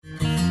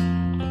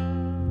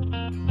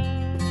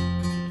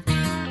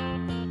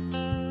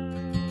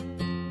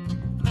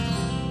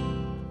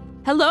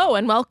Hello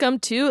and welcome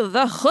to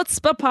the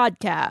Chutzpah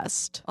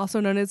Podcast, also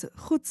known as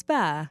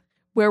Chutzpah,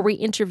 where we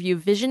interview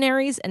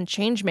visionaries and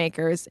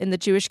changemakers in the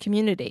Jewish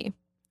community.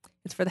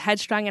 It's for the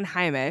headstrong and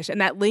Heimish, and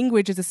that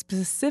language is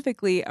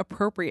specifically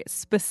appropriate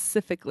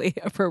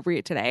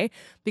today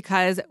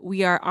because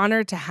we are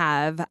honored to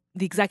have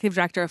the executive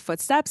director of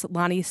Footsteps,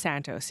 Lani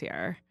Santos,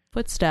 here.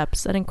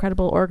 Footsteps, an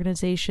incredible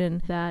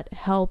organization that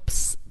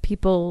helps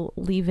people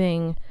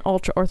leaving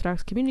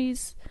Ultra-Orthodox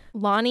communities.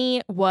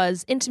 Lani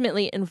was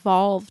intimately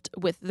involved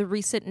with the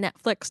recent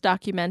Netflix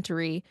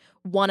documentary,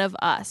 One of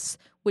Us,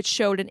 which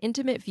showed an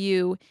intimate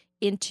view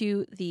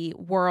into the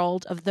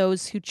world of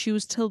those who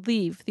choose to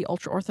leave the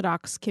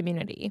Ultra-Orthodox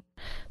community.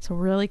 So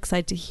we're really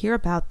excited to hear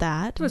about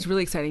that. What's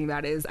really exciting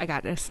about it is I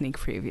got a sneak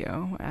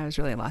preview. I was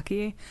really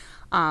lucky.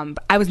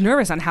 But I was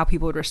nervous on how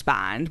people would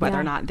respond, whether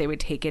or not they would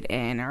take it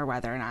in or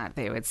whether or not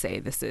they would say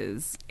this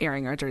is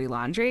airing our dirty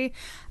laundry.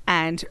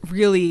 And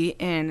really,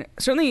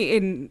 certainly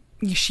in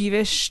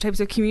yeshivish types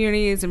of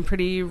communities and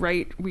pretty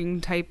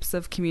right-wing types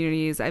of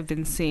communities, I've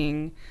been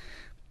seeing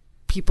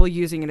people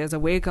using it as a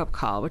wake-up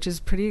call, which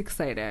is pretty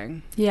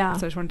exciting. Yeah.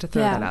 So I just wanted to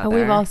throw that out and there.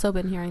 We've also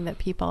been hearing that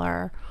people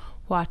are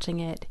watching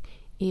it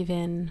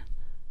even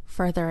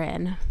further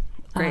in.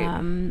 Great.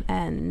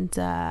 And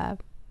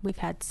we've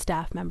had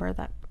staff members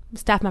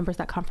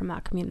that come from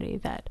that community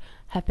that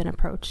have been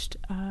approached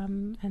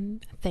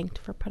and thanked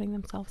for putting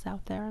themselves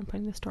out there and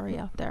putting the story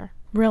out there.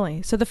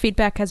 Really? So the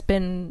feedback has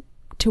been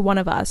to One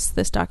of Us,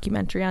 this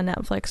documentary on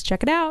Netflix.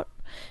 Check it out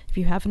if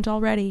you haven't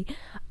already.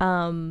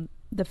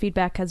 The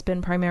feedback has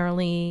been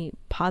primarily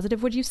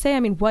positive, would you say? I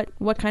mean,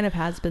 what kind of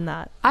has been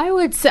that? I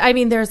would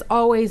say, there's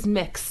always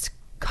mixed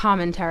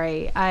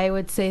commentary. I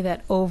would say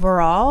that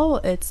overall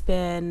it's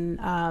been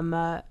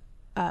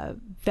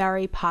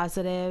very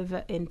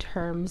positive in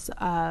terms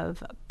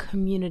of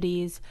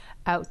communities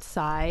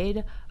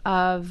outside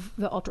of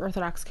the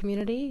Ultra-Orthodox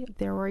community.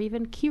 There were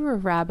even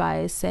Kiruv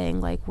rabbis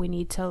saying, like, we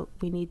need,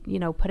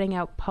 putting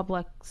out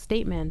public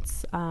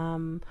statements.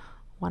 One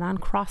on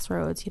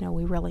Crossroads,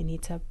 we really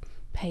need to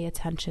pay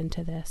attention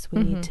to this.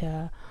 We need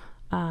to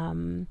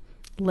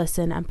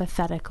listen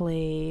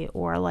empathetically,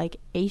 or like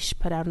Aish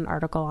put out an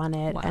article on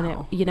it. Wow.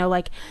 And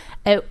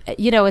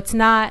it's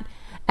not,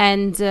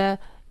 and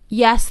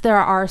yes, there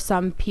are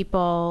some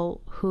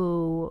people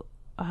who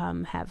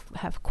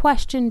have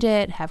questioned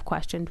it, have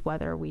questioned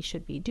whether we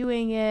should be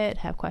doing it,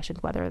 have questioned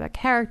whether the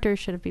characters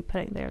should be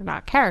they're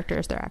not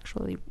characters, they're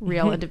actually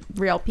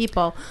real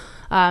people.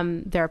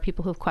 There are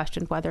people who've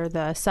questioned whether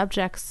the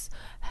subjects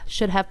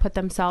should have put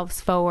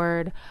themselves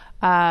forward.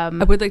 I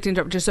would like to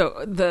interrupt. Just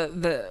so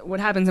the what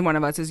happens in One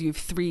of Us is you have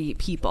three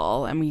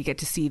people and we get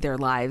to see their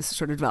lives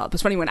sort of develop.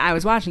 It's funny, when I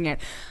was watching it,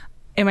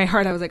 in my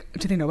heart I was like,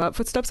 do they know about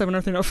Footsteps? I wonder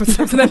if they know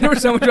Footsteps. And then there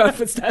was so much about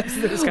Footsteps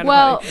that it's kind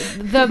of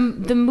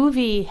funny. the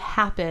movie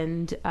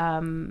happened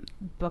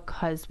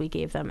because we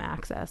gave them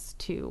access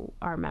to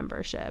our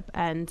membership,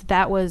 and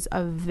that was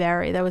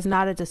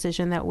not a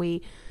decision that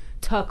we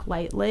took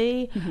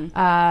lightly.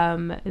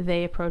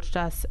 They approached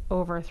us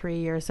over 3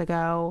 years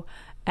ago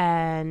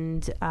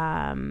and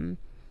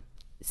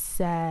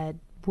said,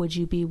 would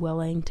you be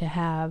willing to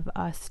have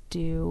us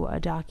do a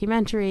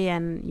documentary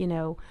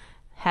and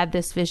had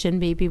this vision,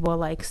 maybe we'll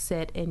like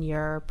sit in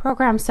your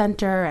program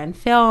center and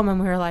film.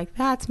 And we were like,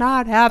 that's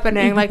not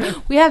happening. Like,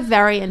 we have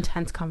very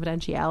intense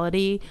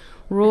confidentiality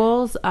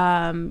rules.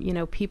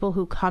 People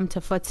who come to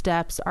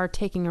Footsteps are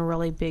taking a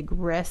really big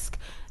risk,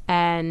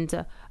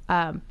 and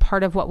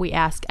part of what we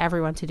ask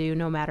everyone to do,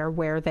 no matter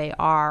where they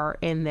are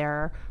in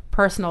their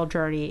personal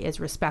journey, is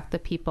respect the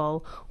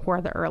people who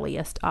are the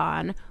earliest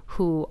on,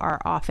 who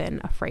are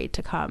often afraid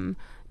to come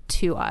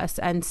to us.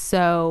 And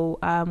so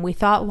we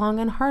thought long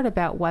and hard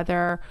about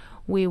whether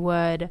we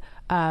would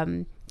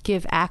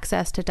give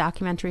access to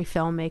documentary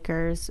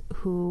filmmakers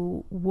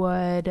who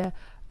would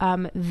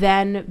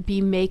then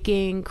be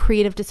making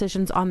creative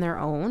decisions on their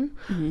own.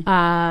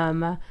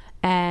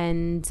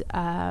 And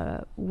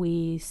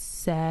we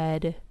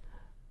said,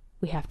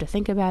 we have to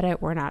think about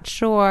it. We're not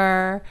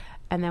sure.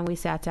 And then we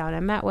sat down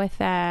and met with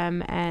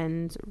them,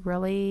 and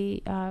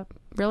really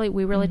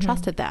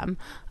trusted them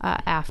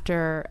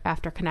after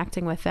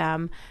connecting with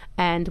them,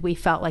 and we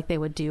felt like they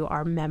would do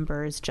our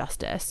members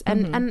justice,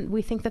 and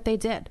we think that they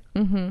did.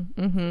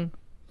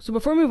 So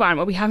before we move on,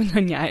 what we haven't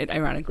done yet,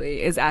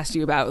 ironically, is asked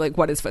you about, like,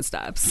 what is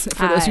Footsteps?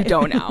 For those who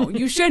don't know.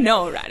 You should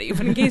know already,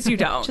 but in case you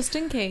don't. Just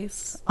in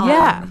case.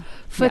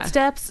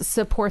 Footsteps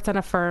supports and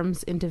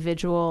affirms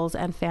individuals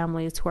and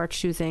families who are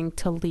choosing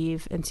to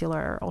leave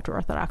insular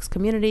Ultra-Orthodox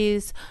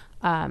communities,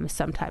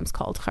 sometimes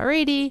called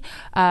Haredi,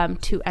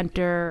 to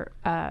enter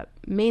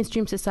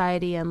mainstream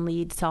society and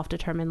lead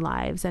self-determined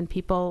lives. And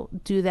people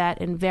do that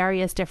in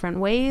various different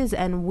ways,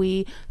 and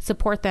we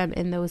support them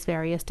in those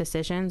various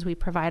decisions. We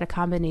provide a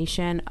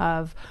combination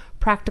of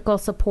practical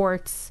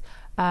supports,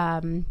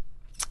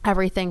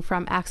 everything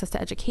from access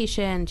to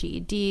education,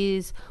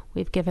 GEDs.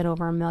 We've given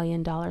over $1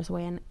 million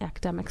away in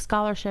academic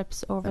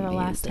scholarships over the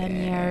last 10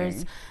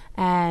 years,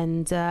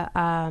 and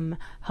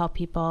help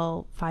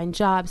people find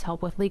jobs,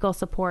 help with legal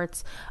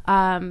supports.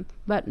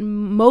 But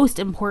most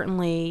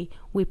importantly,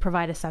 we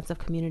provide a sense of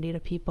community to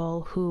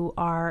people who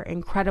are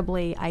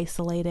incredibly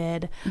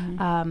isolated,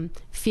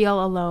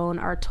 feel alone,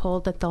 are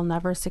told that they'll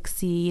never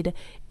succeed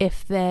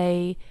if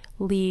they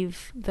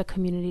leave the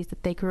communities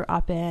that they grew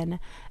up in,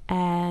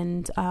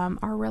 and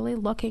are really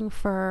looking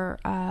for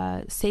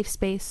a safe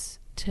space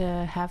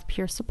to have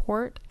peer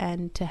support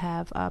and to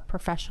have a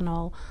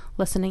professional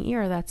listening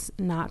ear that's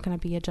not going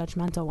to be a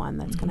judgmental one,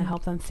 that's going to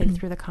help them think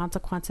through the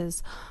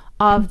consequences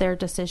of their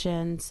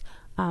decisions,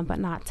 but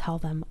not tell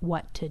them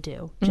what to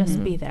do.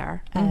 Just be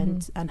there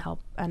and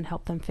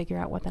help them figure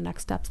out what the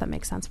next steps that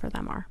make sense for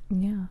them are.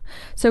 Yeah.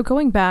 So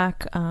going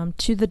back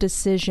to the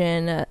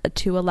decision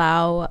to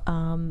allow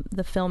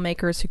the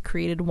filmmakers who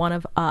created One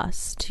of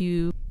Us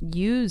to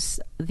use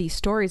the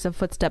stories of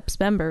Footsteps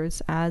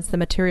members as the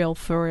material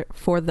for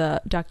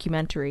the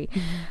documentary.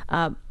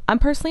 I'm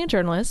personally a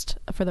journalist,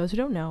 for those who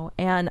don't know,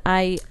 and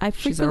I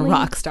frequently... She's a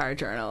rock star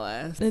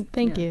journalist.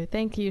 Thank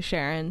you,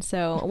 Sharon.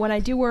 So when I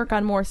do work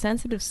on more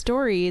sensitive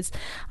stories,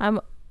 I'm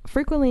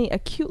frequently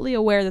acutely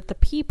aware that the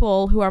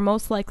people who are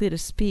most likely to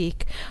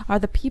speak are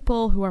the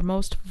people who are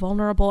most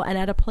vulnerable and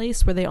at a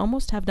place where they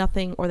almost have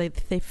nothing, or they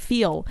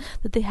feel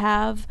that they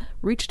have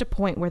reached a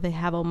point where they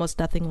have almost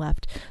nothing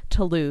left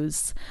to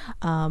lose.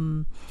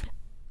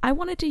 I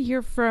wanted to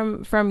hear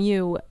from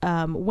you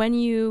when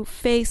you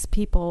face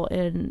people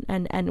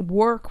and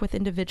work with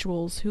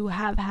individuals who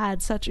have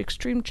had such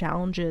extreme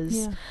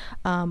challenges.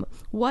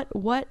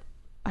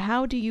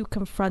 How do you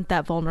confront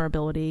that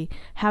vulnerability?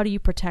 How do you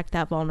protect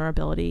that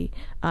vulnerability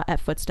at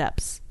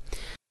Footsteps?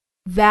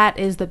 That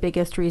is the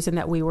biggest reason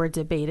that we were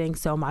debating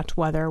so much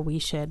whether we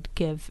should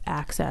give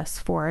access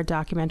for a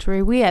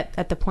documentary. We,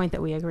 at the point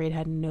that we agreed,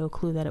 had no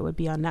clue that it would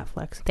be on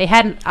Netflix. They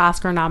hadn't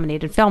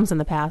Oscar-nominated films in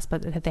the past,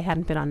 but they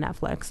hadn't been on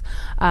Netflix.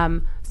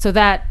 So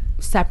that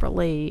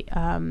separately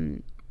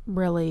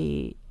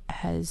really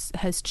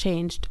has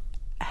changed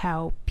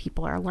how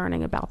people are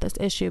learning about this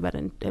issue. But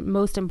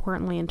most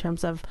importantly, in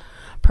terms of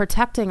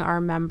protecting our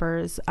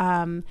members,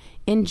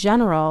 in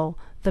general,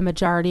 the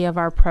majority of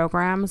our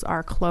programs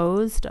are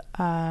closed.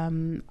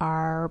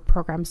 Our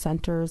program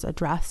center's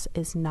address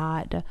is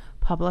not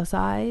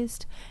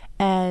publicized.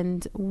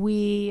 And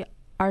we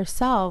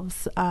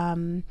ourselves,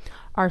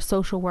 our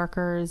social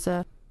workers,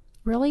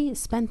 really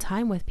spend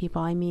time with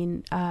people. I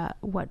mean,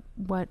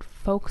 what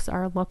folks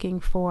are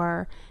looking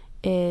for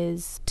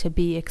is to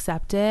be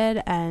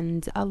accepted.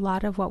 And a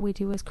lot of what we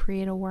do is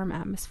create a warm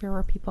atmosphere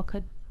where people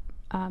could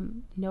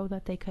know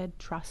that they could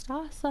trust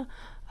us.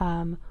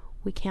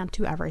 We can't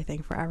do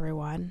everything for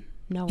everyone.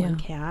 No one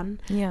can.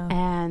 Yeah.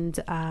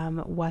 And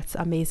what's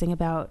amazing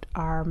about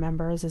our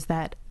members is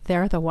that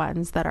they're the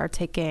ones that are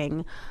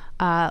taking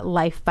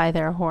life by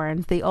their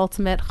horns. The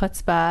ultimate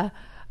chutzpah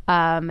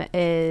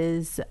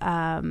is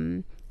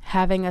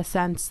having a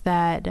sense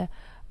that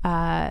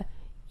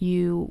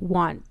you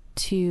want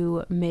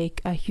to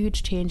make a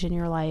huge change in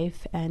your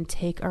life and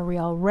take a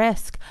real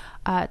risk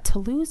to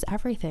lose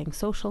everything: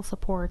 social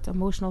supports,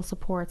 emotional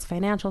supports,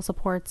 financial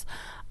supports,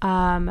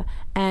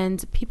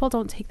 and people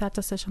don't take that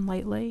decision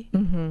lightly,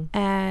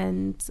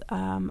 and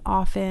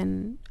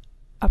often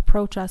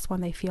approach us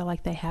when they feel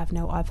like they have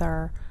no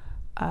other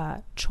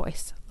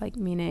choice, like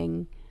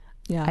meaning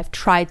I've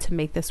tried to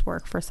make this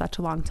work for such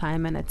a long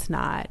time and it's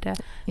not,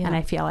 and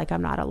I feel like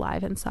I'm not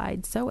alive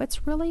inside. So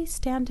it's really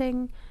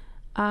standing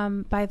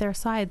by their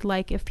side.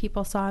 Like if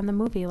people saw in the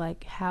movie,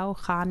 like how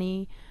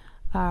Lani,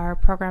 our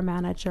program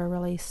manager,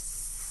 really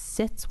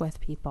sits with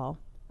people.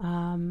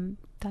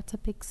 That's a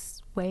big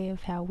way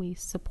of how we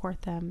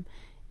support them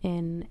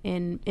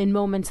in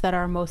moments that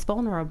are most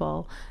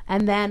vulnerable.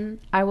 And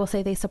then I will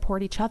say they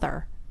support each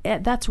other.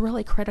 That's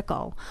really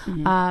critical.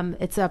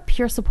 It's a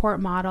peer support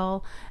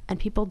model, and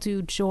people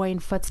do join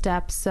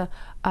Footsteps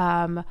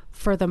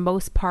for the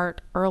most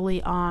part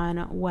early on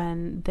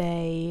when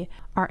they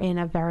are in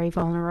a very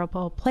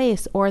vulnerable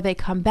place, or they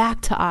come back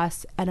to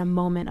us at a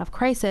moment of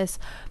crisis.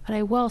 But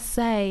I will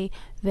say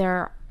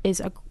there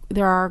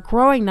are a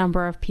growing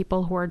number of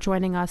people who are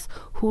joining us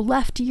who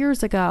left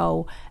years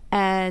ago,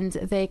 and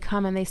they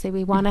come and they say,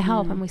 we want to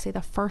help. And we say, the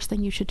first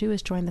thing you should do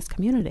is join this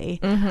community,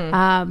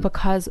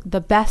 because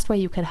the best way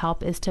you can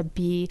help is to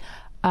be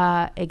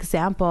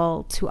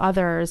example to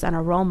others and a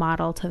role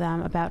model to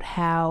them about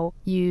how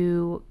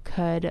you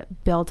could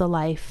build a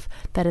life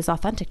that is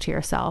authentic to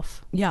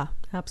yourself. Yeah,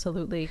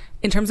 absolutely.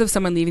 In terms of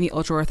someone leaving the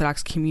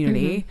Ultra-Orthodox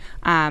community,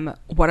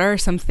 what are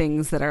some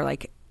things that are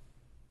like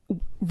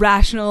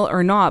rational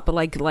or not, but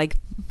like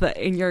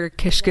in your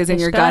kishkas, in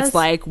your guts,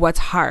 like what's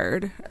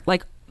hard?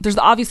 Like there's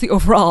obviously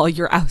overall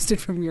you're ousted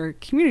from your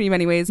community in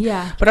many ways.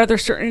 Yeah. But are there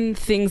certain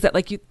things that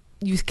like you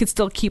could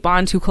still keep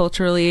on to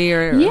culturally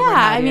or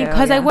I mean,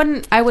 because I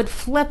would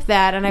flip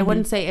that, and I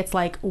wouldn't say it's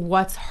like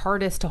what's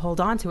hardest to hold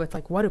on to. It's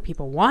like, what do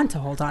people want to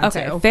hold on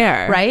to?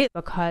 Fair. Right?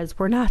 Because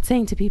we're not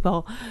saying to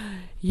people,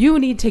 you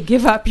need to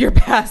give up your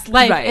past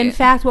life. Right. In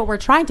fact, what we're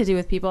trying to do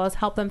with people is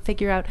help them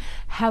figure out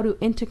how to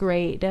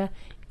integrate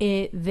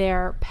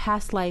their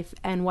past life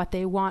and what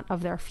they want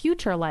of their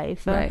future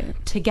life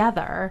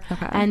together.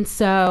 Okay. And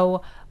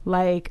so,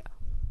 like,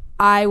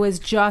 I was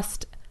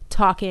just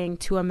talking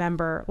to a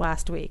member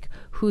last week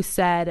who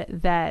said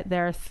that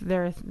there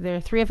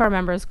are 3 of our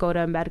members go to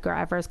Medgar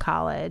Evers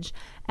College,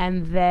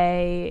 and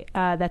they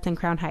that's in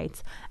Crown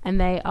Heights, and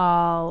they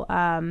all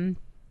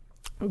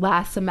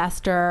last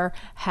semester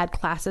had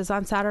classes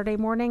on Saturday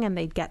morning, and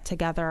they'd get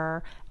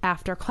together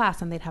after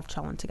class and they'd have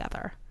chillin'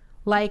 together.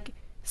 Like,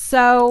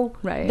 so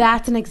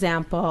that's an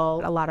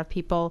example. A lot of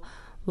people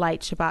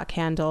light Shabbat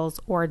candles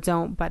or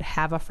don't, but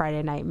have a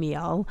Friday night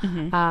meal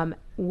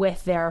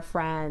with their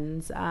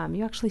friends.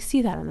 You actually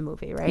see that in the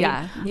movie, right?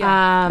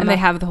 Yeah. And they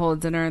have the whole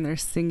dinner and they're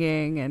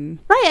singing and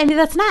I mean,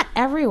 that's not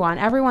everyone.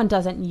 Everyone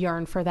doesn't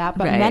yearn for that,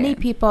 but many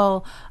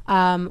people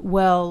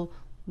will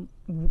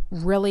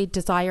really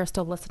desire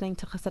still listening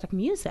to Hasidic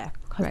music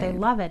because they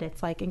love it.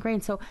 It's like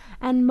ingrained. So,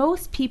 and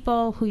most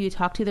people who you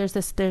talk to, there's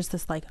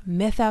this like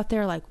myth out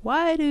there, like,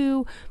 why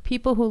do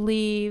people who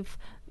leave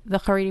the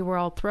Haredi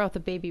world throw out the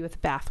baby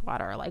with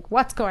bathwater? Like,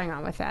 what's going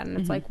on with that? And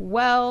it's like,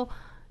 well,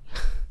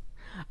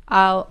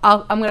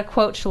 I'm going to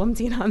quote Shalom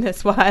Zina on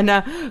this one,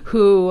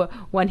 who,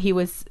 when he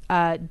was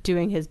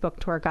doing his book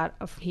tour,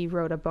 he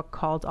wrote a book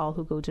called All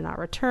Who Go Do Not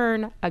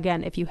Return.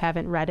 Again, if you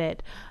haven't read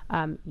it,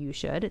 you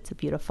should. It's a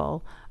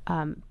beautiful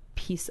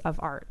piece of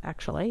art,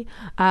 actually.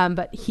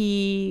 But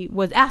he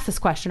was asked this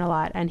question a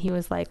lot, and he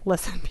was like,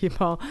 listen,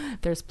 people,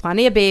 there's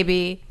plenty of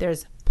baby,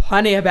 there's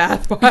plenty of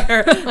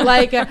bathwater.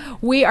 Like,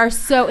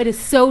 it is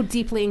so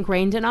deeply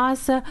ingrained in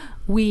us.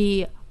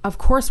 Of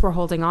course, we're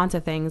holding on to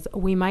things.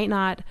 We might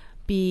not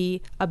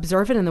be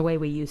observant in the way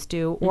we used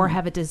to, or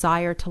have a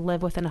desire to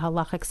live within a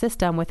halachic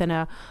system, within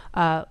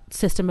a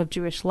system of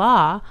Jewish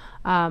law.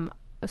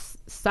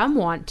 Some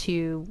want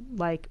to,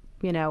 like,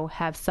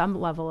 have some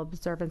level of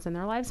observance in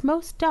their lives.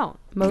 Most don't.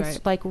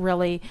 Most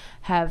really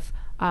have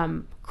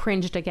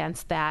cringed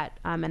against that,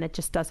 and it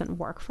just doesn't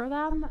work for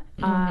them.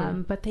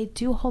 But they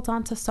do hold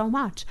on to so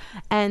much.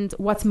 And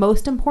what's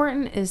most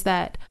important is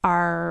that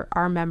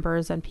our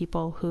members and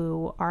people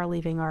who are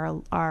leaving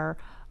are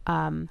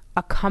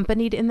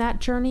accompanied in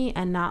that journey,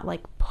 and not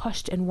like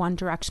pushed in one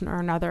direction or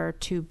another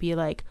to be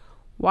like,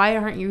 why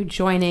aren't you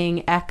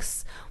joining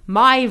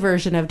my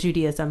version of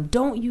Judaism?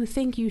 Don't you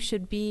think you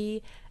should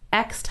be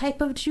X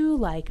type of Jew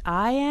like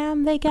I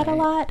am? They get a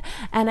lot.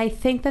 And I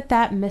think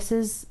that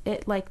misses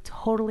it, like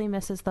totally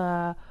misses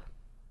the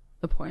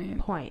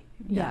point.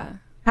 Yeah.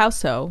 How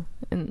so?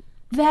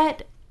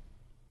 That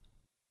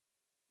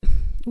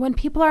when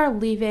people are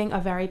leaving a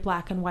very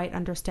black and white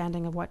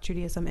understanding of what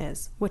Judaism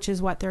is, which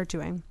is what they're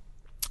doing,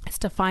 it's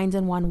defined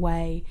in one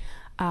way.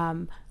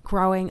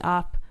 Growing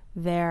up,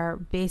 they're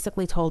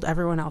basically told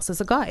everyone else is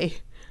a guy.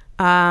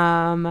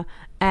 And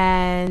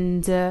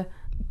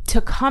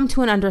to come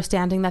to an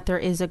understanding that there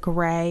is a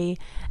gray,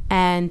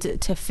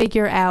 and to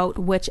figure out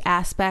which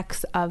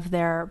aspects of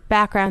their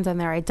backgrounds and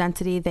their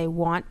identity they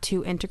want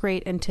to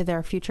integrate into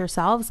their future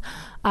selves,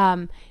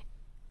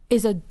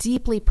 is a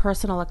deeply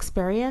personal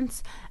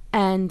experience.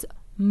 And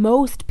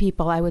most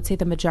people, I would say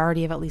the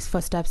majority of at least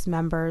Footsteps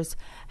members,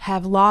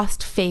 have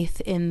lost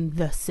faith in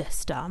the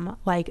system,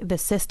 like the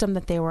system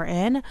that they were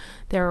in.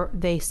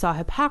 They saw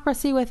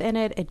hypocrisy within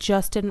it. It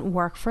just didn't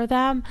work for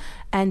them.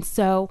 And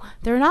so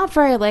they're not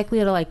very likely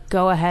to like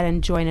go ahead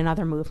and join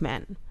another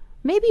movement.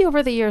 Maybe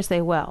over the years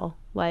they will.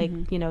 Like,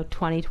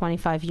 20,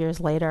 25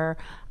 years later,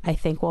 I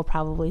think we'll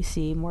probably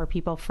see more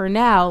people. For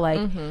now,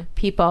 like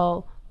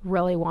people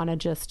really want to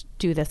just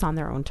do this on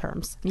their own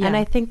terms. Yeah. And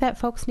I think that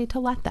folks need to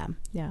let them.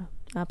 Yeah,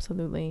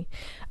 absolutely.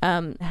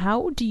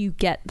 How do you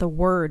get the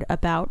word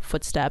about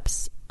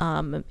Footsteps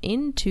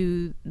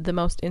into the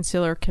most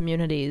insular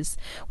communities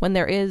when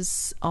there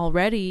is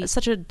already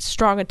such a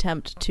strong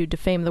attempt to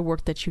defame the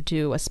work that you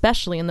do,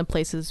 especially in the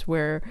places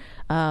where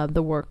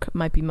the work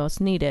might be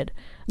most needed?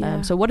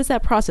 Yeah. So what is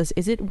that process?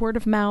 Is it word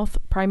of mouth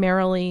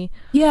primarily?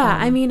 Yeah,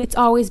 I mean, it's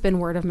always been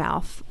word of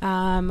mouth.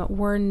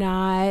 We're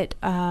not,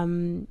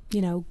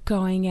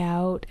 going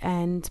out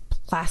and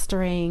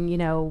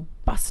plastering,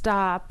 bus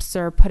stops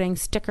or putting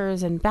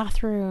stickers in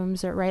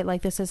bathrooms, or right,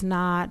 like this is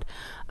not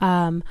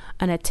an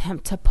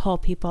attempt to pull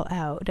people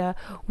out.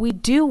 We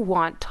do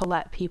want to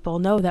let people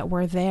know that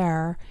we're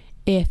there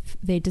if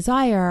they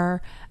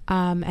desire,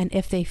 and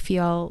if they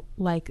feel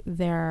like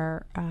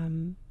they're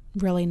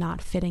really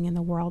not fitting in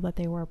the world that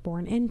they were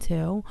born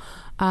into,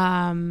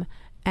 and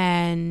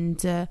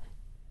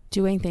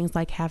doing things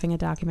like having a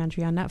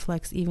documentary on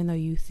Netflix, even though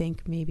you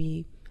think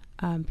maybe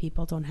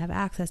people don't have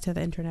access to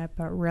the internet,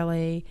 but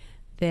really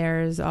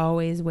there's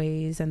always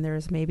ways, and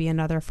there's maybe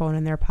another phone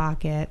in their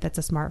pocket that's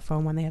a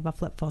smartphone when they have a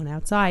flip phone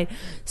outside.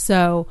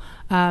 So,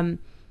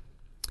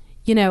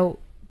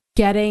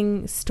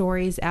 getting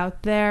stories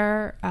out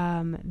there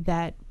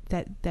that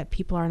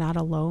people are not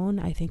alone,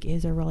 I think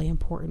is a really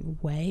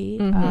important way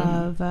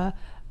of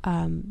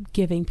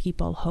giving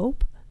people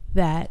hope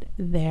that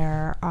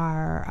there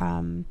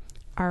are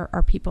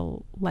are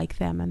people like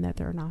them and that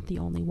they're not the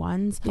only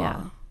ones.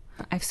 Yeah.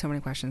 I have so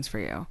many questions for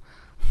you.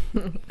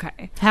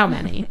 Okay. How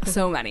many?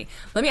 So many.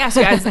 Let me ask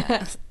you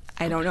guys.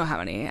 I don't know how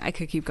many. I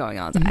could keep going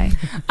all day.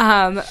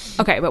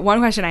 Okay, but one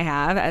question I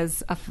have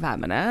as a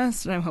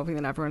feminist, and I'm hoping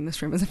that everyone in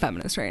this room is a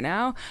feminist right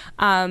now,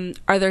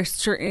 are there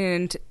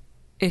certain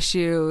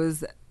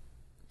issues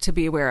to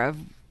be aware of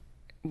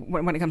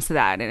when it comes to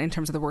that, and in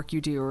terms of the work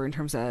you do, or in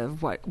terms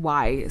of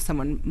why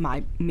someone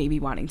may be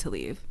wanting to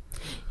leave?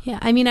 Yeah,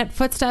 I mean, at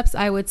Footsteps,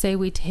 I would say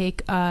we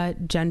take a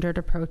gendered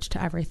approach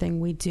to everything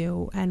we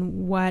do.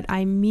 And what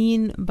I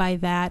mean by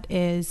that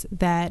is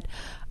that,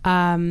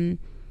 and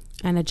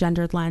a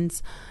gendered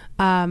lens,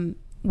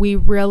 we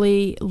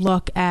really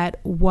look at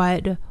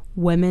what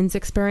women's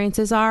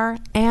experiences are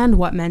and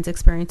what men's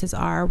experiences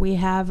are. We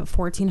have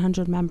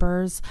 1,400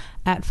 members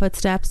at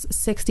Footsteps.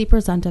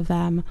 60% of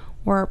them,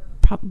 or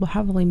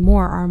probably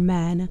more, are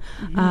men.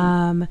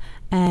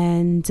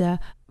 And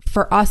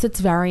for us, it's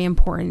very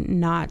important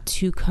not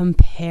to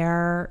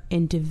compare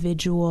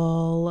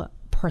individual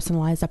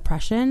personalized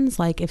oppressions.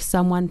 Like if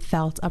someone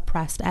felt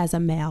oppressed as a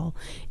male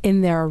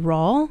in their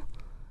role,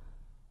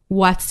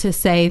 what's to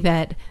say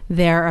that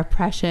their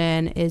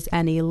oppression is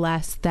any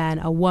less than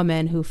a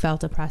woman who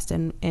felt oppressed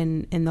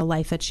in the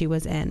life that she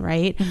was in,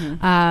 right?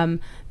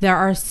 There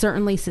are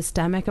certainly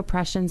systemic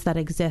oppressions that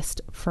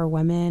exist for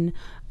women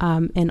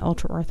in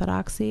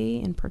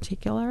ultra-Orthodoxy in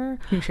particular.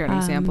 Can you share an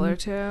example or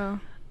two?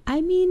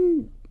 I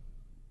mean,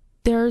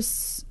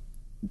 there's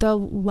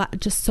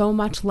just so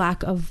much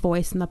lack of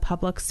voice in the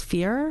public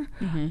sphere.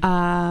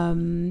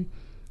 You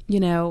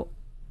know,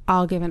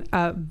 I'll give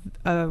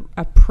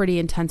a pretty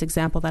intense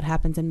example that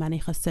happens in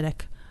many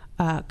Hasidic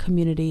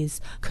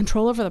communities.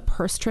 Control over the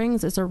purse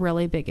strings is a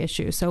really big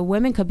issue. So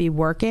women could be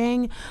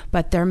working,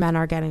 but their men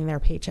are getting their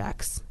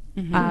paychecks.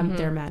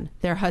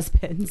 Their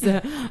husbands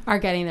are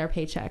getting their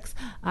paychecks.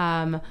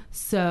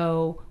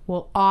 So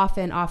we'll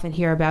often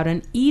hear about,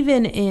 and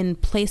even in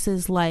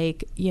places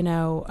like, you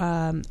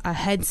know, a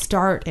Head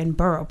Start in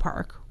Borough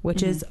Park,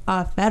 which is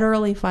a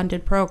federally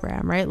funded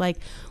program, right? Like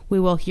we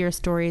will hear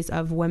stories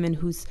of women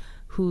who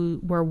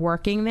were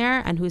working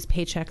there and whose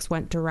paychecks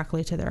went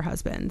directly to their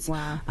husbands.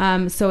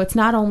 Wow. So it's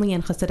not only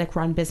in Hasidic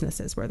run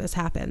businesses where this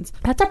happens.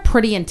 That's a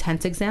pretty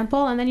intense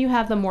example. And then you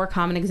have the more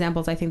common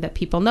examples, I think, that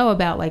people know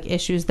about, like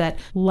issues that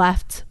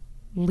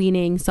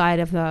left-leaning side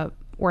of the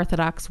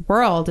Orthodox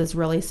world is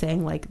really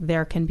saying, like,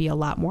 there can be a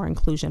lot more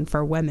inclusion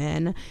for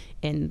women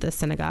in the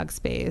synagogue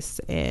space,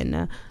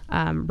 in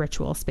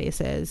ritual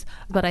spaces.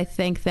 But I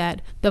think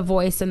that the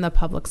voice in the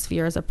public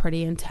sphere is a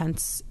pretty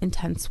intense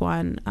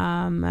one.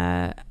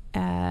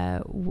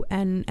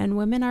 And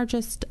women are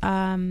just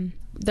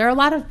there are a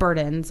lot of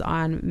burdens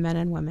on men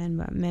and women,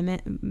 but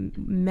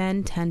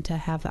men tend to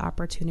have the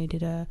opportunity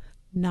to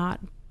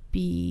not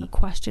be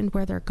questioned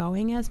where they're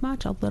going as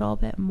much, a little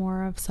bit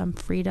more of some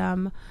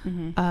freedom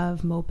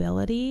of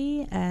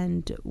mobility,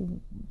 and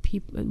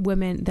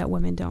women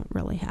don't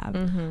really have.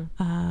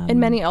 In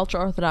many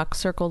ultra-Orthodox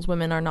circles,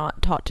 women are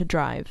not taught to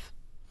drive.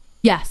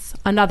 Yes,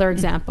 another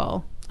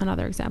example.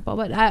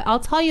 But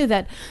I'll tell you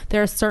that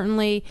there are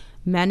certainly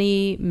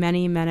many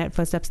men at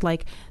Footsteps.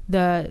 Like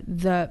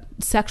the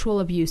sexual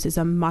abuse is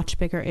a much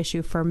bigger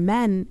issue for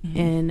men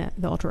in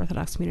the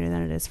ultra-Orthodox community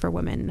than it is for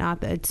women.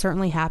 Not that it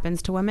certainly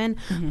happens to women,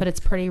 but it's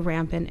pretty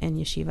rampant in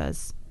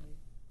yeshivas,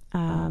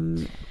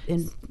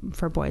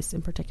 for boys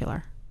in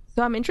particular.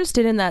 So I'm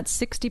interested in that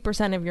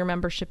 60% of your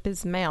membership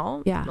is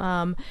male.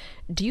 Yeah.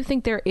 Do you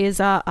think there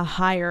is a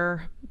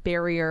higher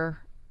barrier,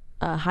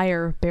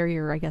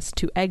 I guess,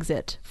 to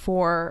exit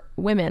for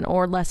women,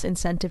 or less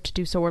incentive to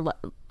do so? Or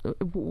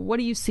what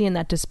do you see in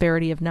that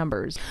disparity of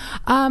numbers?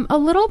 A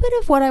little bit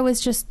of what I was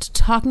just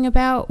talking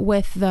about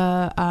with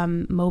the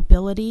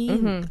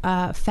mobility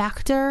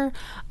factor.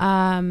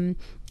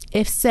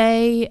 If,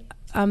 say,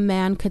 a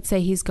man could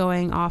say he's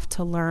going off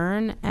to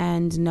learn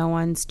and no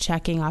one's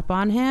checking up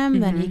on him,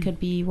 then he could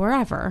be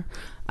wherever.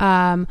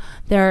 There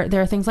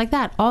are things like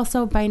that.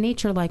 Also, by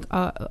nature, like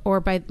or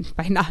by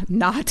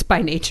not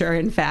by nature,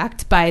 in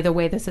fact, by the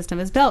way the system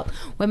is built,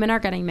 women are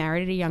getting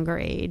married at a younger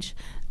age.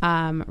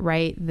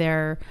 Right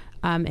there,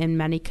 in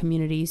many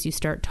communities, you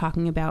start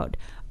talking about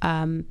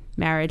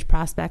marriage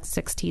prospects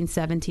 16,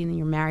 17, and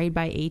you're married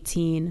by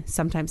 18,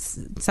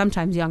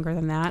 sometimes younger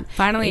than that.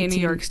 Finally, 18. in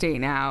New York State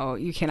now,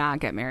 you cannot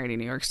get married in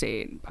New York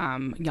State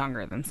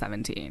younger than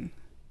 17.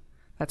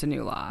 That's a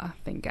new law,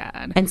 thank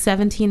God. And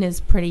 17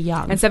 is pretty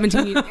young. And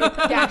 17,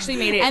 they actually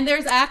made it. And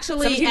there's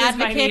actually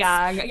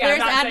advocates.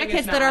 There's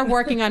advocates that are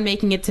working on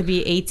making it to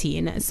be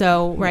 18.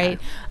 So right.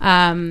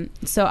 Yeah.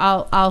 So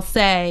I'll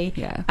say,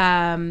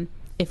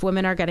 if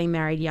women are getting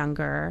married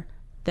younger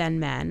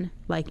than men,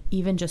 like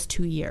even just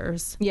 2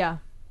 years,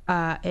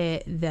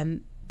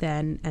 then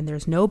and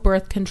there's no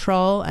birth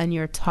control, and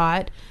you're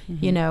taught,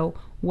 you know,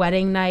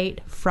 wedding night,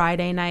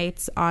 Friday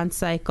nights on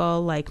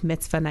cycle, like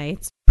mitzvah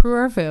nights, prue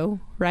or foo,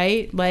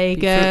 right? Like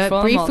be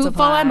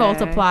fruitful and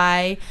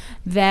multiply.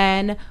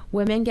 Then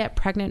women get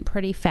pregnant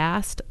pretty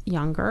fast,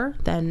 younger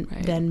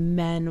than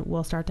men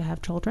will start to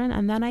have children.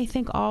 And then I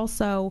think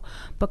also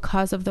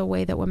because of the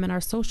way that women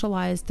are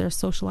socialized, they're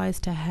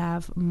socialized to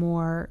have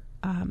more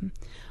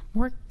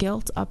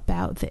guilt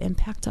about the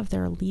impact of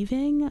their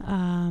leaving.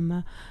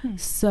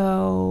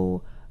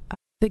 So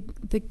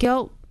the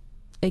guilt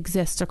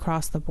exists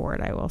across the board,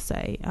 I will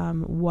say.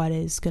 What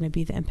is going to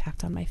be the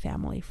impact on my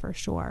family for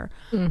sure.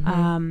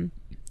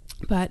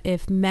 But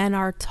if men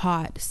are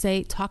taught,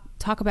 say,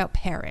 talk about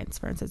parents,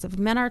 for instance, if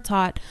men are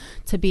taught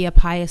to be a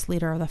pious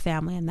leader of the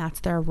family and that's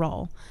their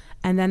role,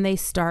 and then they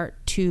start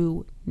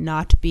to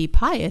not be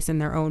pious in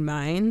their own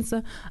minds,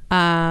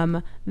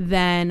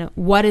 then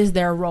what is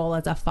their role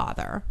as a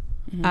father?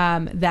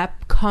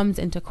 That comes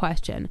into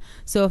question.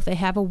 So if they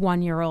have a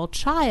 1-year-old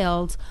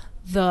child,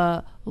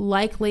 the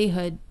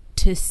likelihood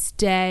to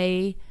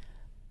stay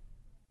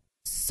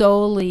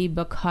solely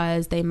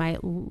because they might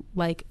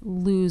like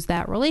lose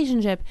that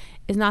relationship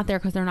is not there,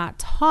 because they're not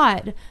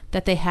taught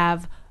that they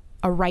have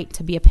a right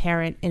to be a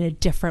parent in a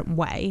different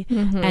way.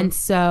 And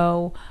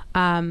so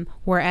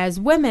whereas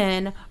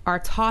women are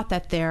taught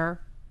that their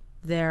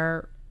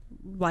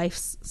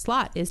life's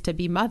slot is to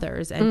be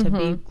mothers and to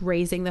be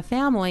raising the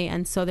family,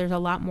 and so there's a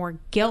lot more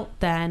guilt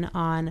then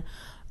on,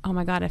 oh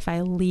my God, if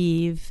I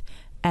leave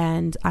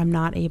and I'm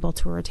not able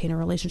to retain a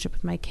relationship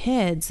with my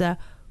kids,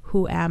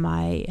 who am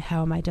I?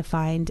 How am I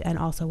defined? And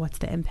also, what's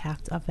the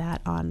impact of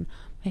that on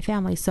my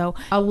family? So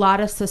a lot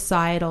of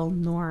societal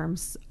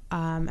norms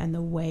and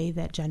the way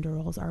that gender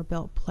roles are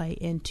built play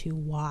into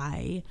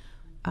why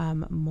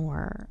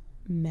more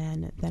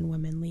men than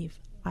women leave,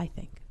 I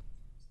think.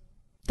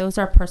 Those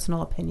are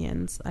personal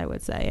opinions, I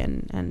would say,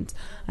 and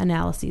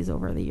analyses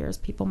over the years.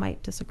 People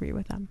might disagree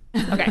with them.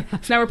 Okay,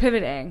 so now we're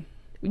pivoting.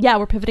 Yeah,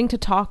 we're pivoting to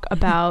talk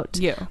about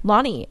you,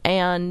 Lani,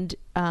 and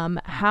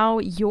how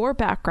your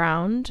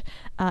background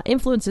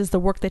influences the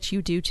work that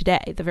you do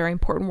today, the very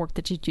important work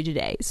that you do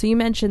today. So you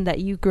mentioned that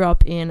you grew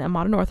up in a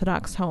modern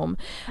Orthodox home.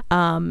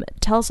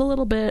 Tell us a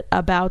little bit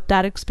about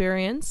that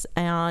experience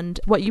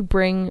and what you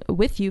bring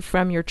with you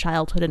from your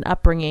childhood and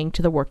upbringing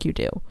to the work you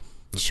do.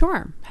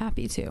 Sure,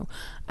 happy to.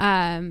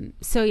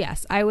 So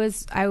yes,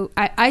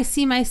 I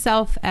see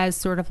myself as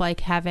sort of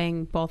like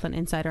having both an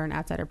insider and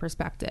outsider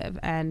perspective,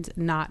 and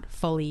not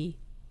fully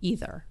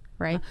either,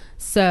 right?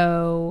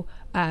 So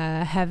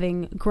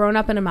having grown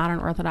up in a modern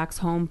Orthodox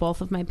home, both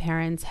of my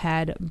parents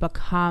had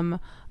become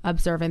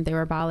observant. They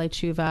were Baalei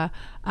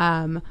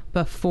Tshuva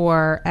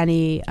before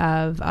any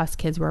of us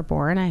kids were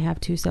born. I have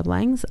 2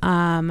 siblings.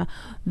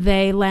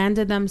 They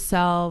landed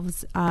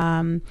themselves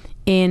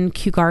in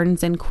Kew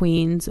Gardens in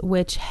Queens,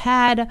 which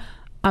had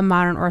a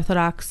modern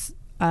Orthodox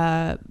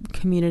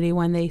community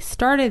when they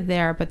started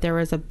there, but there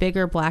was a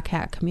bigger black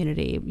hat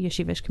community,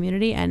 yeshivish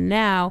community, and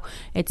now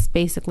it's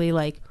basically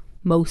like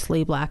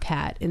mostly black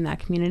hat in that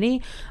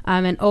community.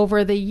 And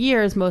over the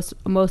years,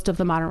 most of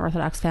the modern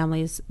Orthodox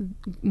families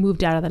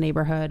moved out of the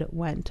neighborhood,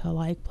 went to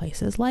like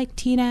places like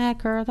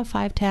Teaneck or the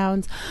Five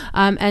Towns.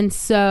 And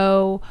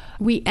so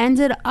we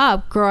ended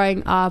up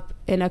growing up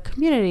in a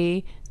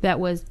community that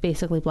was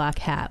basically black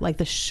hat. Like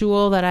the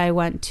shul that I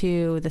went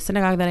to, the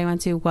synagogue that I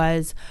went to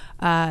was,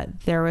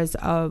 there was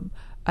a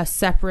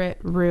separate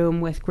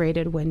room with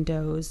grated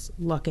windows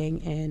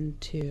looking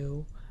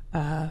into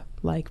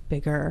like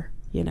bigger,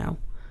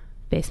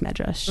 base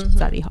medrash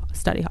study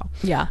hall.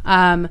 Yeah.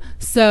 And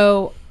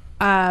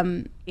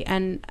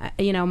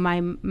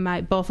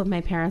my both of my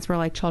parents were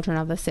like children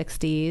of the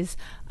 60s.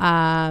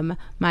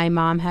 My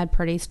mom had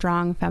pretty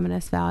strong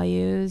feminist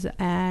values,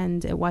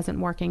 and it wasn't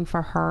working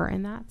for her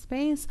in that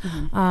space.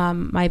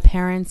 My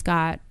parents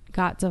got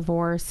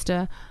divorced,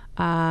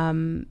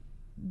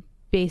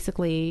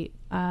 basically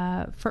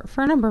for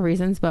a number of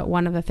reasons, but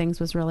one of the things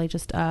was really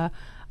just my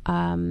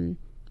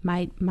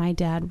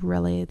dad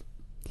really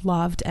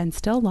loved and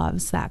still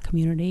loves that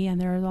community, and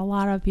there's a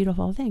lot of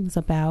beautiful things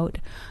about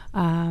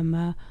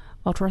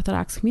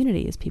ultra-Orthodox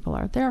communities. People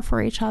are there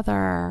for each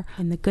other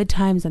in the good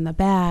times and the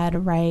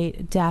bad,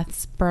 right?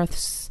 Deaths,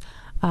 births,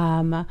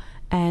 and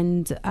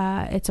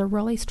it's a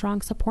really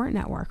strong support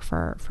network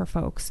for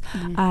folks.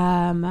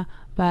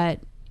 But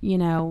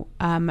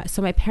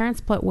so my parents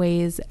split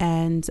ways,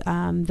 and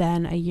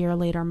then a year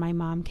later my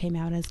mom came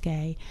out as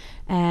gay,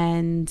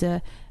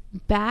 and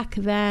back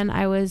then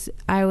I was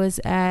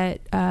at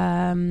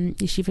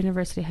Yeshiva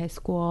University High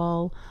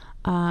School.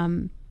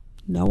 No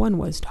one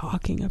was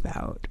talking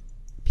about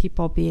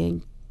people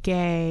being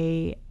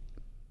gay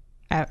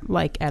at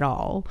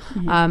all.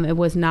 It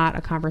was not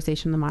a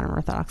conversation in the modern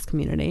Orthodox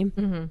community.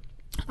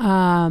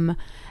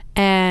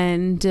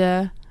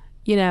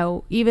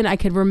 Even I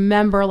could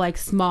remember like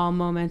small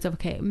moments of,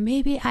 okay,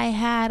 maybe I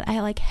had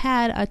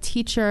a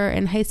teacher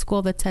in high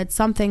school that said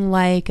something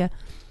like,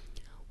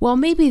 well,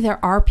 maybe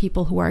there are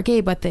people who are gay,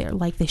 but they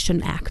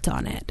shouldn't act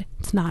on it.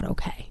 It's not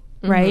okay.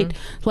 Right.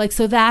 Like,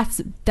 so that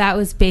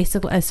was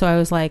basically, so I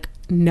was like,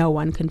 no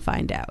one can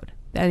find out.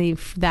 I mean,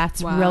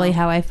 that's really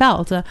how I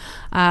felt.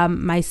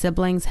 My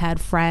siblings had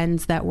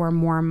friends that were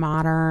more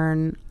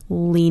modern,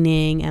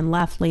 leaning and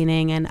left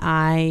leaning, and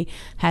I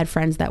had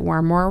friends that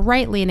were more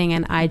right leaning,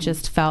 and I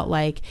just felt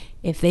like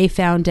if they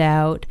found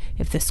out,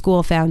 if the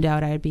school found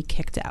out, I'd be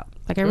kicked out.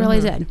 Like I really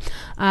did.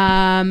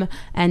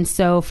 And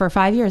so for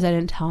 5 years I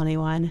didn't tell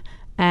anyone,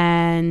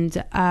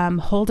 and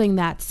holding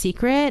that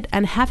secret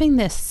and having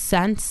this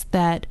sense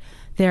that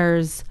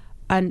there's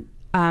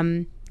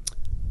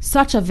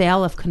such a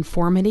veil of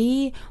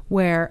conformity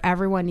where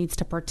everyone needs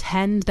to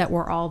pretend that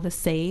we're all the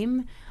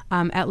same,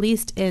 at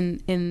least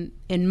in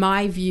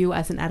my view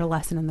as an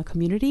adolescent in the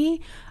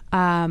community,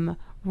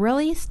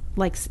 really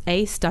like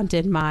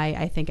stunted my,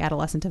 I think,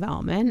 adolescent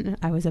development.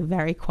 I was a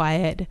very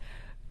quiet,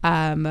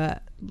 young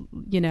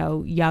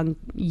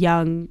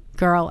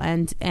girl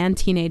and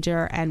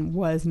teenager, and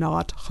was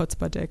not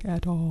chutzpah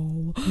at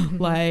all.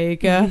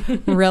 Like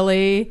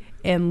really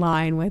in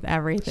line with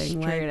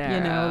everything.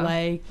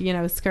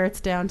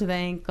 Skirts down to the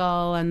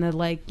ankle, and the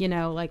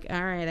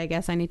all right, I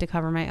guess I need to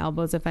cover my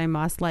elbows if I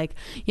must,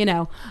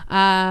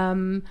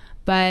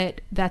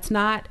 but that's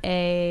not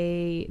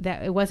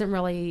it wasn't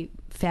really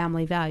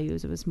family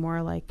values. It was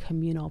more like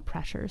communal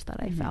pressures that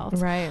I felt.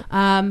 Right.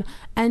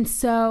 And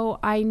so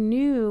I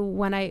knew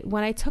when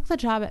I took the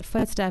job at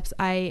Footsteps,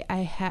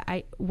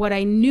 what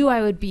I knew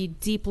I would be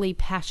deeply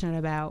passionate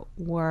about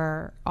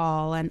are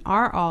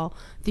all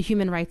the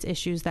human rights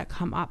issues that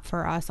come up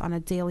for us on a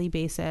daily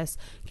basis,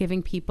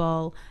 giving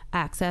people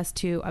access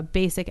to a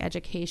basic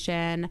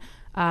education,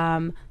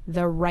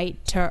 the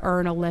right to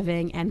earn a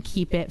living and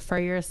keep it for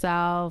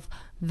yourself,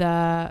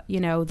 the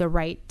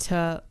right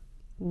to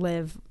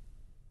live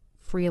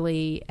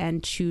freely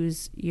and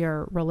choose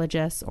your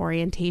religious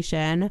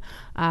orientation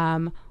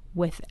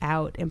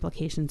without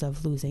implications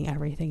of losing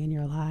everything in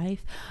your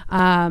life.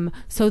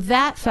 So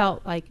that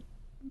felt like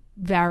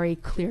very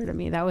clear to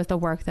me. That was the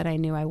work that I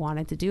knew I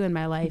wanted to do in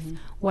my life.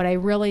 What I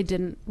really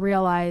didn't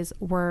realize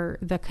were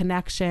the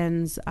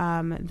connections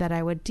that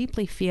I would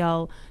deeply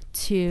feel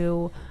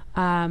to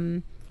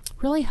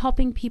really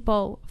helping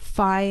people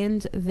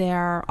find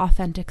their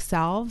authentic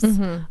selves.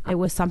 It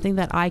was something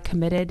that I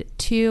committed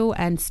to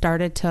and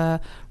started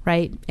to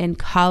write in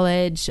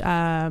college.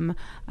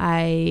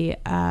 I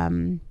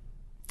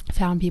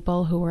found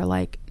people who were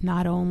like,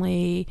 not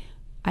only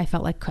I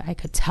felt like I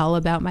could tell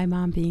about my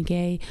mom being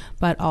gay,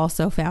 but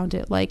also found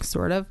it like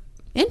sort of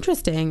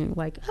interesting,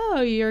 like,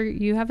 oh,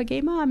 you have a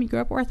gay mom, you grew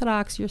up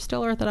Orthodox, you're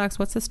still Orthodox,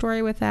 what's the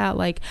story with that?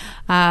 Like,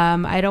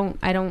 I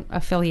don't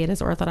affiliate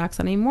as Orthodox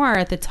anymore.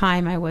 At the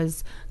time I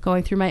was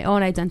going through my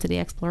own identity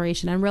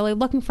exploration and really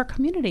looking for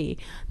community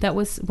that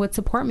would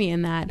support me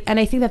in that. And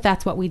I think that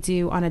that's what we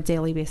do on a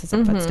daily basis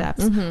at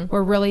Footsteps.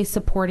 We're really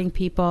supporting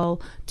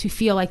people to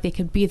feel like they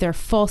could be their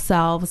full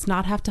selves,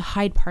 not have to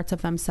hide parts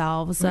of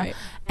themselves,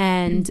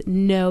 and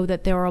know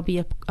that there will be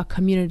a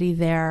community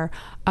there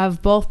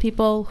of both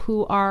people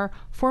who are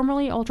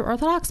formerly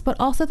Ultra-Orthodox, but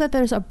also that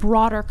there's a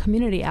broader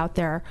community out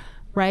there,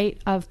 right,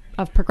 of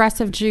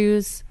progressive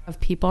Jews, of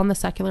people in the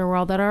secular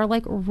world that are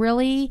like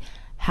really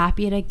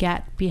happy to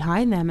get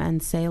behind them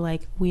and say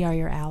like, we are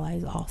your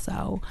allies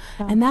also.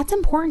 And that's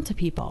important to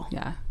people.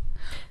 Yeah.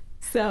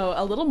 So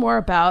a little more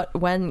about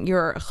when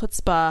your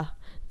chutzpah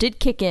did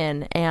kick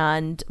in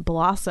and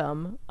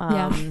blossom.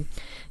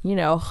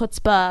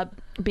 Chutzpah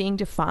being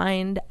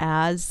defined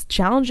as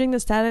challenging the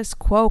status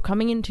quo,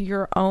 coming into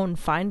your own,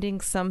 finding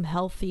some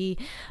healthy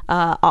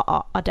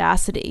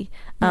audacity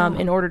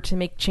in order to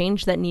make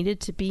change that needed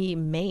to be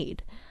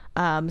made.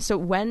 So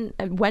when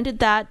did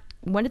that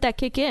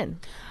kick in?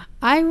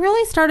 I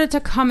really started to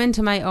come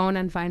into my own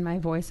and find my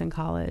voice in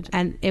college.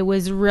 And it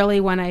was really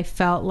when I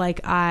felt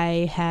like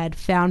I had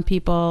found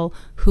people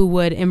who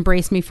would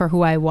embrace me for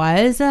who I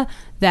was,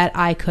 that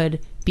I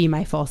could be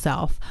my full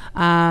self.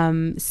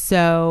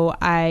 So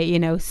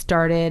I,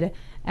 started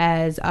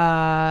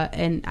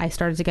and I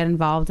started to get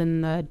involved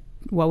in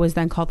what was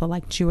then called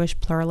the Jewish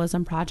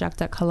Pluralism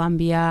Project at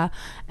Columbia,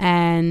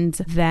 and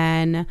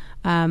then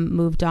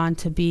moved on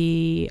to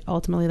be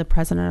ultimately the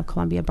president of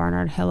Columbia,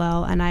 Barnard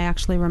Hillel. And I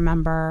actually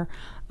remember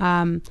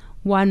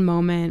one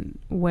moment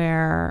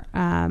where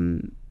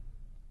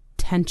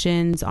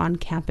tensions on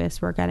campus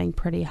were getting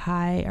pretty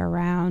high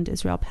around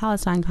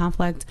Israel-Palestine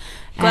conflict.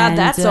 Glad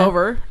that's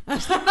over.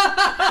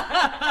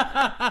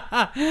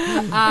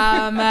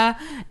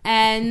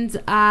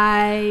 And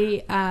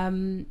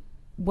I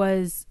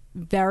was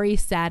very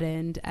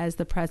saddened as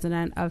the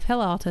president of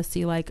Hillel to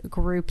see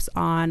groups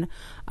on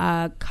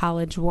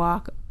College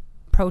Walk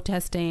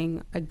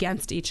protesting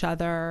against each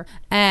other.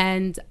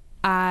 And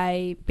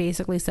I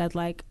basically said,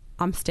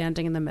 I'm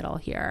standing in the middle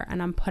here,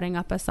 and I'm putting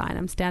up a sign.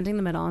 I'm standing in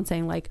the middle and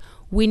saying,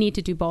 we need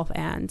to do both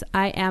and.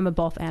 I am a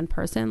both and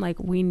person.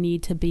 We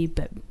need to be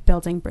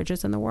building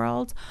bridges in the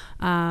world.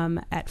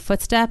 At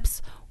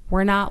Footsteps,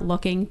 we're not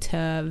looking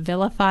to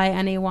vilify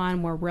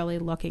anyone. We're really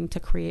looking to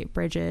create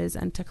bridges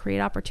and to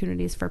create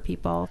opportunities for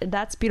people.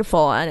 That's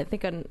beautiful. And I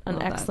think an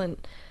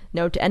excellent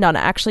note to end on.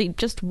 Actually,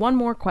 just one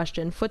more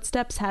question.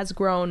 Footsteps has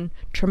grown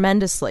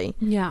tremendously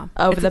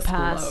over the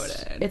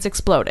past. It's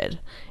exploded.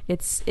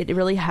 It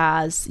really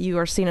has. You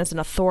are seen as an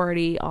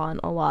authority on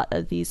a lot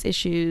of these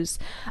issues.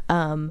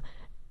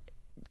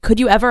 Could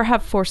you ever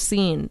have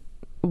foreseen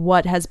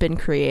what has been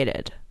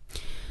created?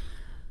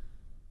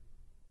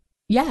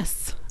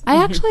 Yes. I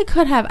actually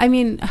could have. I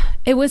mean,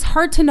 it was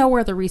hard to know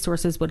where the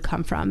resources would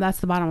come from. That's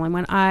the bottom line.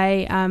 When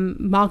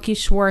Malky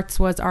Schwartz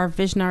was our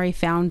visionary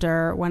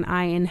founder. When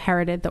I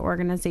inherited the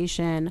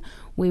organization,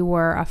 we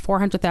were a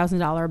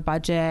 $400,000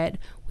 budget.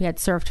 We had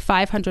served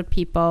 500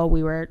 people.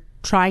 We were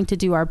trying to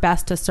do our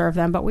best to serve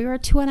them, but we were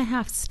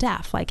 2.5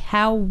 staff. Like,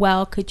 how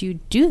well could you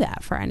do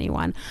that for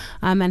anyone?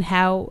 And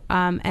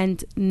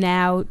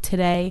now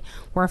today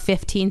we're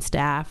 15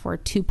 staff, we're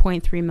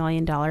 $2.3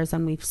 million,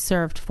 and we've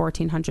served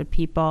 1,400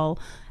 people.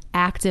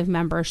 Active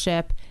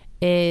membership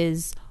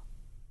is,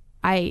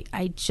 I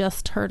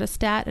just heard a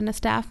stat in a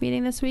staff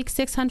meeting this week,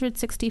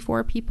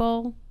 664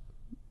 people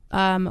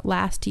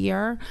last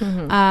year.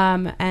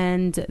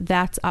 And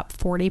that's up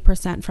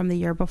 40% from the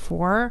year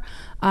before.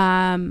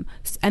 And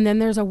then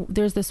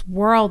there's this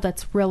world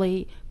that's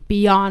really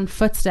beyond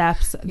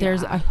Footsteps.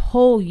 There's a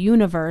whole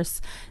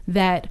universe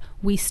that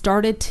we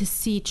started to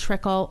see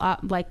trickle up,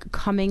 like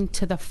coming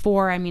to the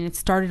fore. I mean, it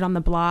started on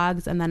the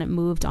blogs and then it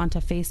moved onto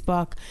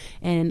Facebook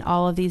and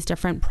all of these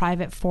different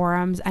private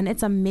forums, and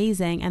it's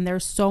amazing. And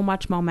there's so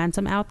much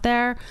momentum out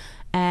there.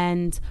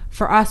 And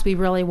for us, we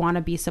really want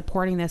to be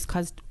supporting this,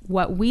 because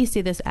what we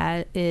see this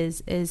as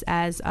is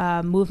as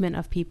a movement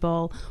of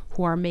people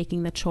who are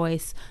making the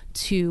choice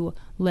to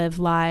live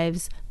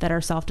lives that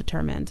are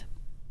self-determined.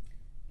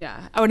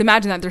 Yeah, I would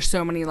imagine that there's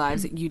so many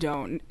lives that you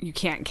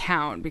can't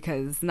count,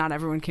 because not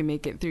everyone can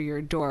make it through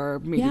your door,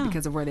 maybe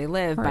because of where they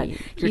live, but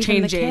you're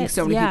changing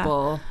so many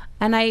people.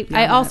 And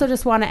I also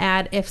just want to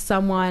add, if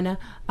someone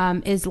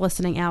is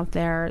listening out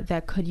there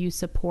that could use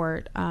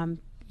support,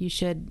 you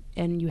should,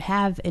 and you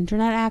have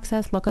internet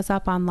access, look us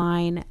up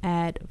online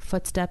at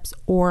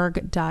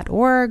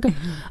footstepsorg.org.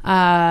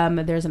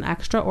 There's an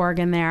extra org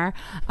in there.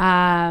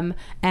 And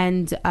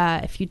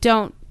if you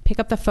don't, pick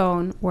up the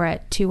phone. We're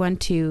at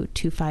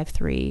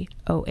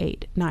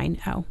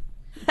 212-253-0890.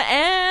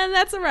 And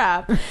that's a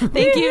wrap.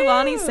 Thank you,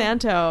 Lani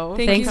Santo.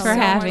 Thanks for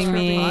having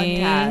me.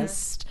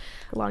 Podcast.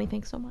 Lani,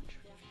 thanks so much.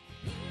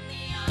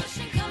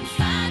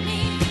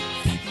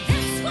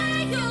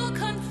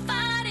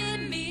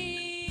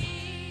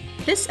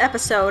 This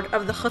episode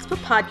of the Chutzpah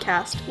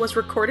Podcast was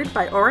recorded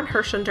by Oren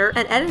Hershender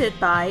and edited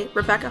by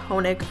Rebecca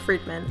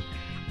Honig-Friedman.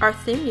 Our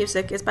theme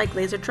music is by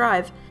Glazer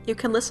Drive. You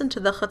can listen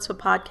to the Chutzpah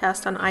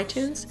Podcast on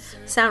iTunes,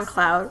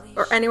 SoundCloud,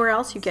 or anywhere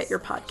else you get your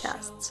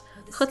podcasts.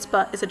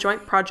 Chutzpah is a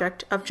joint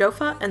project of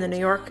Jofa and the New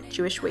York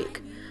Jewish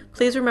Week.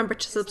 Please remember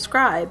to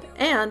subscribe,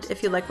 and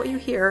if you like what you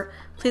hear,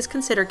 please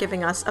consider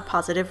giving us a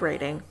positive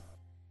rating.